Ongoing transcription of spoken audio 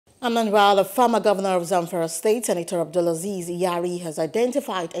And meanwhile, the former governor of Zamfara State, Senator Abdulaziz Yari, has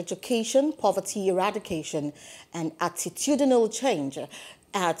identified education, poverty eradication, and attitudinal change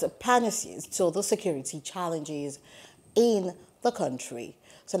as panaceas to the security challenges in the country.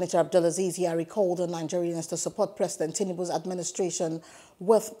 Senator Abdulaziz Yari called on Nigerians to support President Tinubu's administration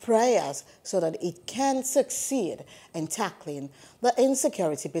with prayers so that it can succeed in tackling the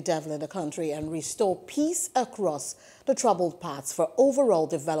insecurity bedeviling the country and restore peace across the troubled parts for overall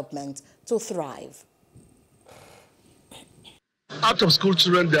development to thrive. Out of school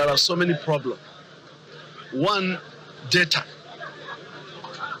children, there are so many problems. One, data.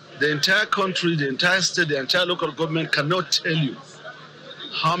 The entire country, the entire state, the entire local government cannot tell you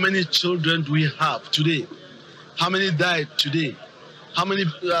how many children do we have today, how many died today, how many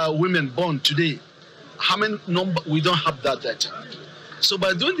women born today, how many number, we don't have that data. So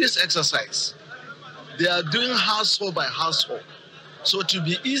by doing this exercise, they are doing household by household. So it will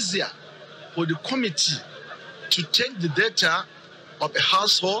be easier for the committee to take the data of a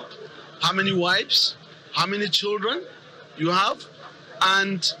household, how many wives, how many children you have,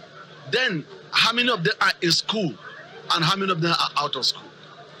 and then how many of them are in school and how many of them are out of school,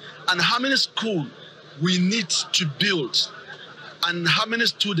 and how many schools we need to build, and how many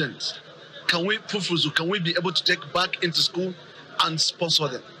students can we be able to take back into school and sponsor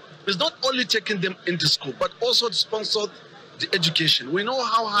them. It's not only taking them into school, but also to sponsor the education. We know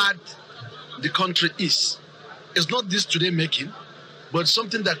how hard the country is. It's not this today making, but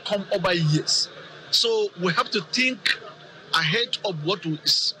something that come over years. So we have to think ahead of what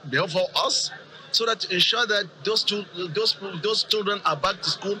is before us, so that to ensure that those children are back to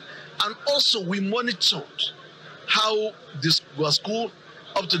school, and also we monitored how this was school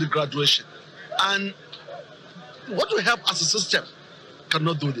up to the graduation. And what we have as a system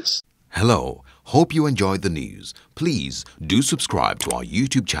cannot do this. Hello, hope you enjoyed the news. Please do subscribe to our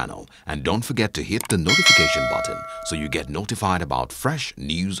YouTube channel and don't forget to hit the notification button so you get notified about fresh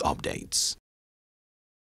news updates.